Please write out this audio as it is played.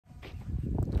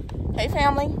Hey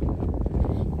family,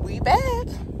 we back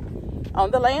on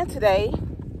the land today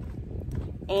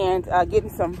and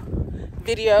getting some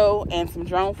video and some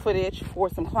drone footage for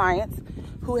some clients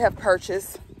who have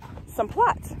purchased some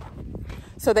plots.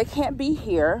 So they can't be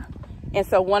here, and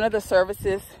so one of the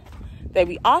services that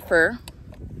we offer,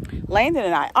 Landon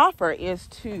and I offer, is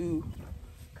to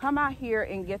come out here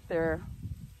and get their,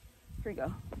 here you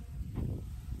go,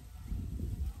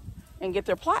 and get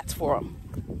their plots for them.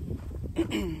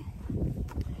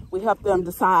 We help them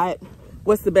decide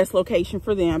what's the best location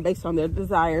for them based on their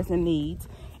desires and needs.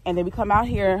 And then we come out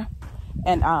here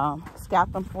and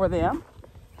scout them for them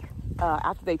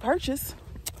after they purchase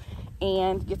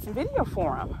and get some video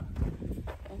for them.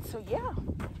 And so, yeah,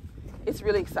 it's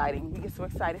really exciting. We get so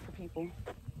excited for people.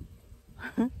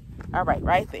 All right,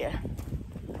 right there.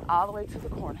 All the way to the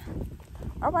corner.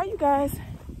 All right, you guys,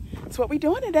 that's what we're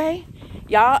doing today.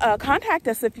 Y'all contact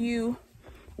us if you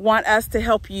want us to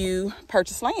help you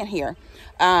purchase land here.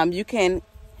 You can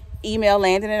email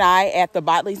Landon and I at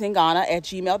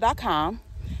thebotleysingghana@gmail.com.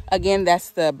 Again,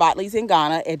 that's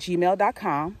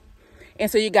thebotleysingghana@gmail.com. And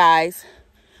so you guys,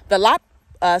 the lot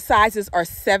sizes are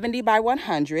 70 by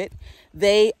 100.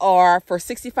 They are for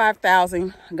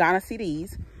 65,000 Ghana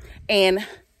cedis. And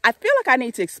I feel like I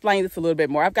need to explain this a little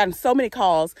bit more. I've gotten so many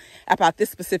calls about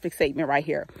this specific statement right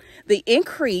here. The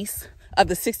increase of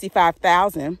the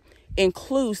 65,000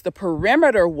 includes the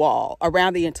perimeter wall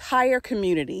around the entire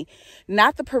community,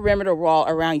 not the perimeter wall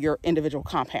around your individual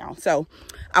compound. So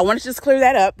I want to just clear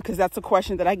that up because that's a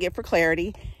question that I get for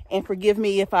clarity, and forgive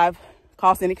me if I've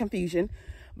caused any confusion.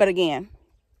 But again,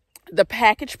 the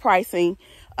package pricing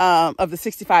of the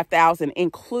 65,000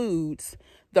 includes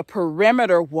the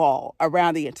perimeter wall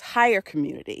around the entire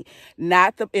community,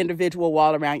 not the individual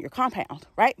wall around your compound,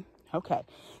 right? Okay.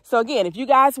 So again, if you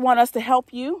guys want us to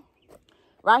help you,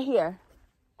 right here.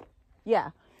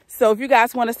 Yeah. So if you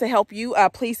guys want us to help you,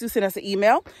 please do send us an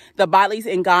email,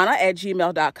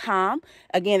 thebotleysingghana@gmail.com.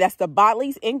 Again, that's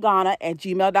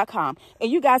thebotleysingghana@gmail.com.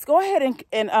 And you guys go ahead and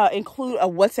include a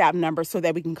WhatsApp number so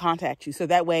that we can contact you. So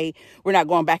that way we're not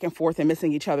going back and forth and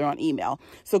missing each other on email.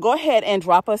 So go ahead and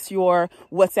drop us your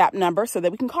WhatsApp number so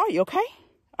that we can call you, okay?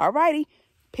 All righty.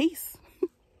 Peace.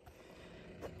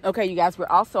 Okay, you guys, we're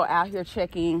also out here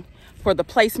checking for the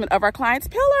placement of our clients'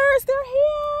 pillars. They're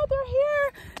here. They're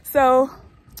here. So,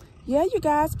 yeah, you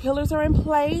guys, pillars are in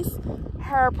place.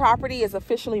 Her property is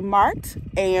officially marked,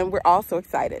 and we're also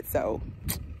excited. So,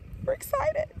 we're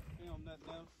excited.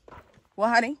 Well,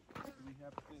 honey? Is there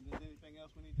anything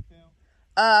else we need to film?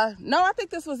 No, I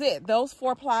think this was it. Those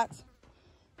 4 plots,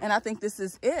 and I think this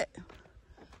is it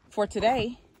for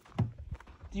today.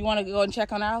 Do you want to go and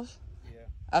check on ours?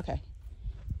 Yeah. Okay.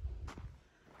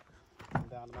 I'm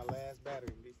down to my last battery.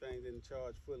 These things didn't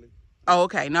charge fully. Oh,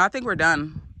 okay. No, I think we're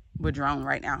done with drone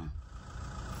right now.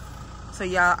 So,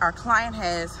 y'all, our client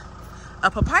has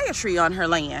a papaya tree on her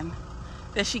land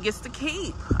that she gets to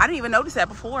keep. I didn't even notice that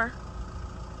before.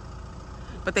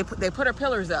 But they put her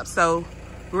pillars up. So,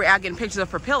 we were out getting pictures of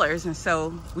her pillars. And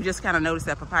so, we just kind of noticed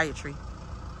that papaya tree.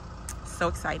 So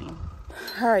exciting.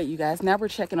 All right, you guys. Now we're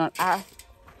checking on our...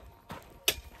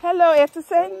 Hello,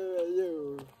 Efterson.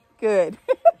 Hello. Good.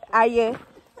 Yeah.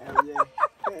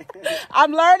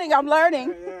 I'm learning.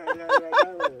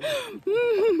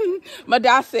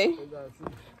 Madasi.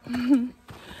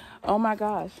 Oh my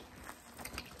gosh.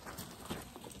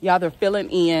 Y'all, they're filling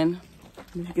in.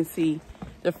 As you can see,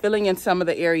 they're filling in some of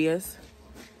the areas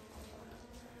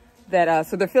that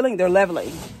so they're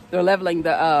leveling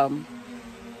the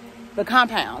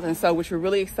compound, and so which we're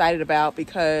really excited about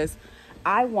because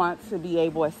I want to be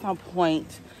able at some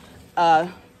point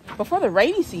before the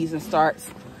rainy season starts,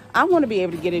 I want to be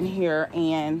able to get in here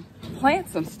and plant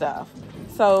some stuff.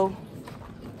 So,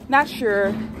 not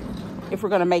sure if we're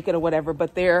going to make it or whatever,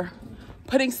 but they're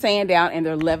putting sand down and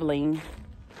they're leveling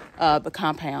the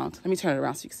compound. Let me turn it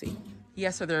around so you can see. Yeah,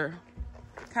 so they're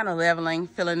kind of leveling,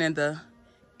 filling in the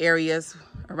areas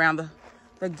around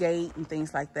the gate and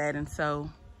things like that. And so,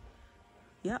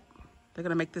 yep, they're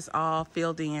going to make this all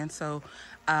filled in. So,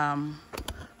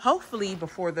 hopefully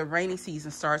before the rainy season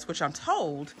starts, which I'm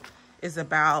told is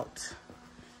about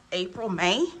April,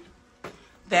 May,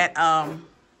 that I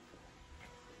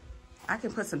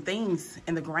can put some things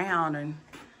in the ground and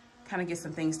kind of get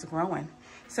some things to growing.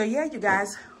 So yeah, you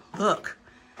guys, look,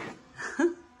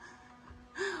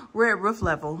 we're at roof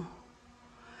level.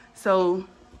 So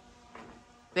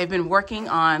they've been working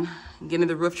on getting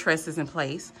the roof trusses in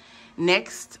place.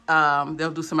 Next,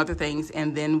 they'll do some other things,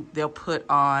 and then they'll put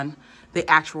on the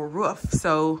actual roof.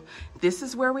 So this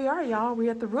is where we are, y'all.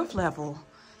 We're at the roof level.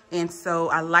 And so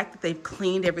I like that they've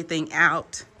cleaned everything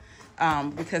out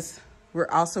because we're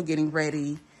also getting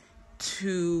ready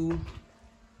to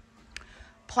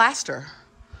plaster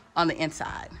on the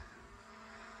inside.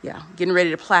 Yeah, getting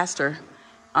ready to plaster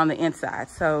on the inside.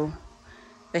 So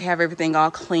they have everything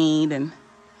all cleaned, and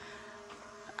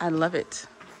I love it.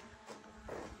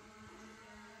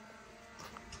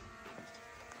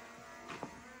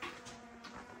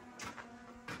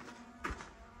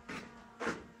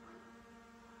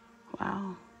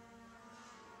 Wow.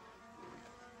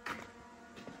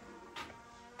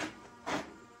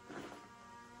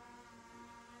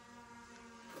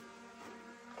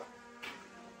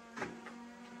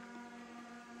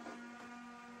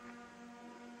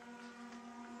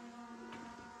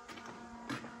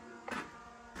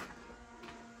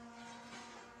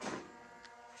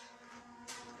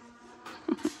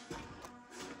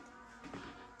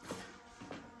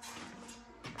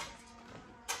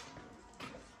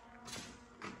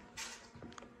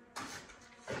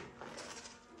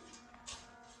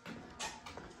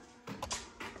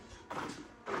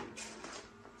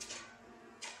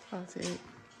 That's it.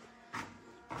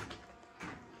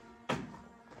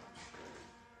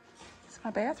 It's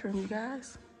my bathroom, you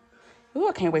guys. Ooh,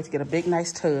 I can't wait to get a big,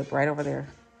 nice tub right over there.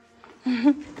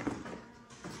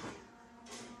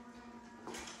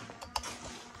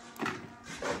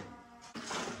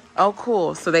 Oh,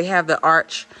 cool. So they have the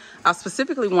arch. I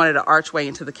specifically wanted an archway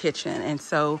into the kitchen, and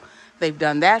so they've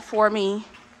done that for me.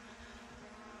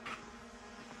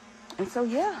 And so,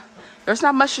 yeah, there's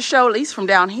not much to show, at least from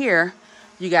down here.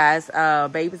 You guys,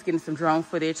 Babe is getting some drone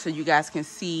footage so you guys can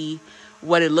see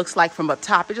what it looks like from up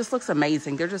top. It just looks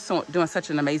amazing. They're just doing such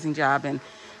an amazing job, and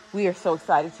we are so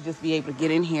excited to just be able to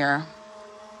get in here.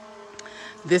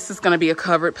 This is going to be a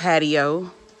covered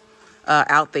patio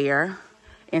out there,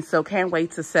 and so can't wait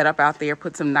to set up out there,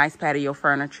 put some nice patio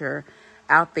furniture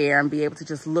out there, and be able to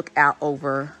just look out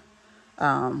over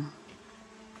the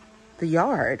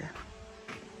yard.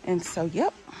 And so,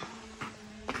 yep.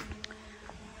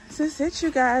 This is it,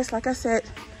 you guys. Like I said,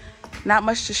 not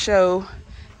much to show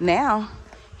now.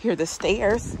 Here are the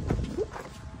stairs.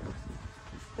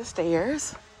 The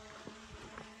stairs.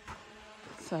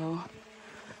 So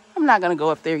I'm not going to go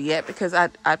up there yet because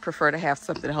I'd prefer to have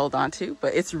something to hold on to.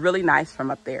 But it's really nice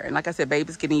from up there. And like I said, Babe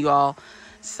is getting you all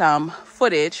some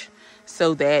footage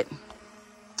so that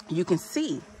you can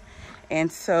see.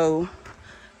 And so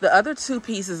the other two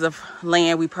pieces of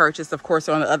land we purchased, of course,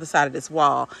 are on the other side of this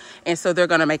wall. And so they're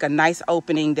going to make a nice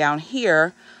opening down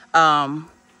here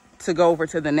to go over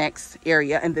to the next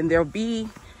area. And then there'll be,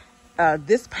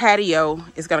 this patio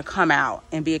is going to come out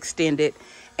and be extended.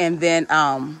 And then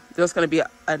there's going to be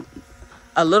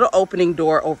a little opening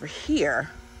door over here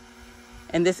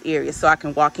in this area so I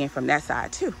can walk in from that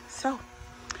side too. So,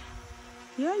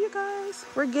 yeah, you guys,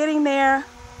 we're getting there.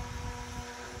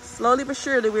 Slowly but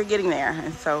surely, we're getting there.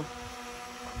 And so,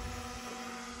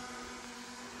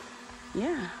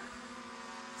 yeah.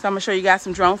 So I'm going to show you guys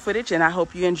some drone footage, and I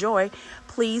hope you enjoy.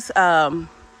 Please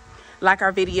like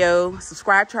our video,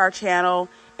 subscribe to our channel,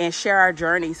 and share our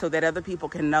journey so that other people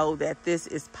can know that this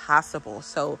is possible.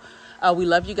 So we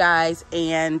love you guys,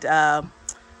 and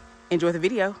enjoy the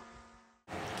video.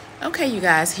 Okay, you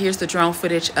guys, here's the drone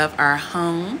footage of our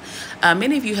home.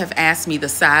 Many of you have asked me the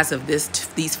size of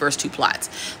these first two plots.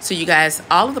 So you guys,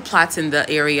 all of the plots in the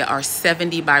area are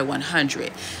 70 by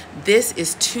 100. This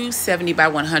is two 70 by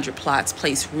 100 plots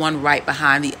placed one right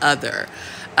behind the other.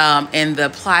 And the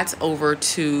plots over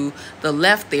to the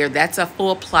left there, that's a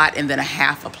full plot and then a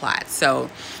half a plot. So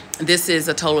this is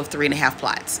a total of 3.5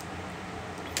 plots.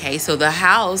 Okay, so the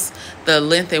house, the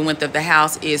length and width of the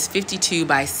house is 52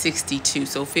 by 62.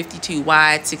 So 52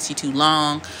 wide, 62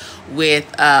 long,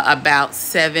 with about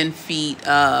 7 feet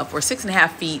or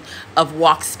 6.5 feet of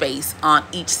walk space on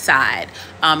each side.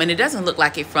 And it doesn't look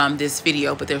like it from this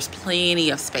video, but there's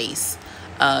plenty of space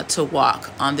to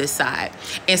walk on this side.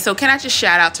 And so can I just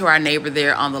shout out to our neighbor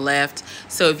there on the left?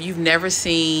 So if you've never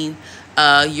seen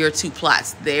your two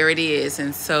plots, there it is.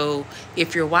 And so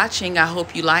if you're watching, I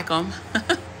hope you like them.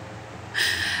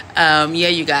 Yeah,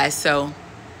 you guys, so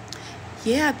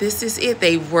yeah, this is it.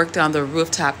 They worked on the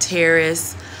rooftop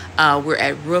terrace. We're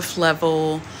at roof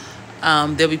level.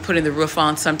 They'll be putting the roof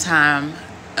on sometime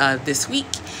this week,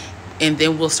 and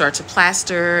then we'll start to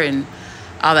plaster and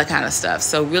all that kind of stuff.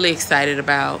 So really excited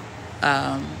about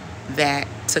that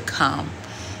to come.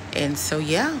 And so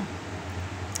yeah,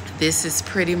 this is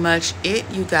pretty much it,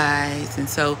 you guys. And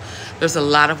so there's a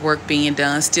lot of work being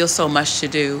done, still so much to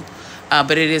do.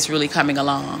 But it is really coming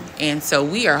along. And so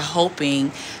we are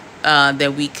hoping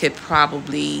that we could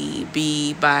probably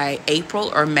be by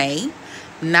April or May.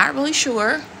 Not really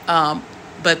sure,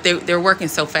 but they're working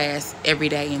so fast every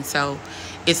day. And so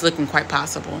it's looking quite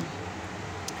possible.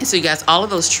 So you guys, all of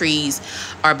those trees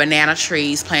are banana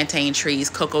trees, plantain trees,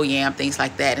 cocoa yam, things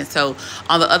like that. And so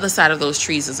on the other side of those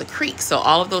trees is a creek. So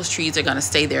all of those trees are going to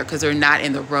stay there because they're not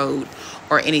in the road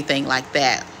or anything like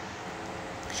that.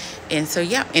 And so,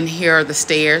 yeah, and here are the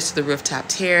stairs to the rooftop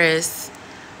terrace.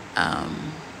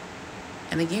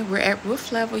 And again, we're at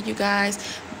roof level, you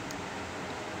guys.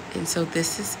 And so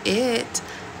this is it.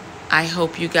 I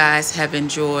hope you guys have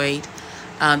enjoyed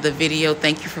the video.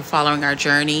 Thank you for following our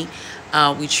journey.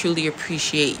 We truly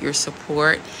appreciate your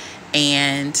support,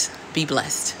 and be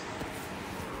blessed.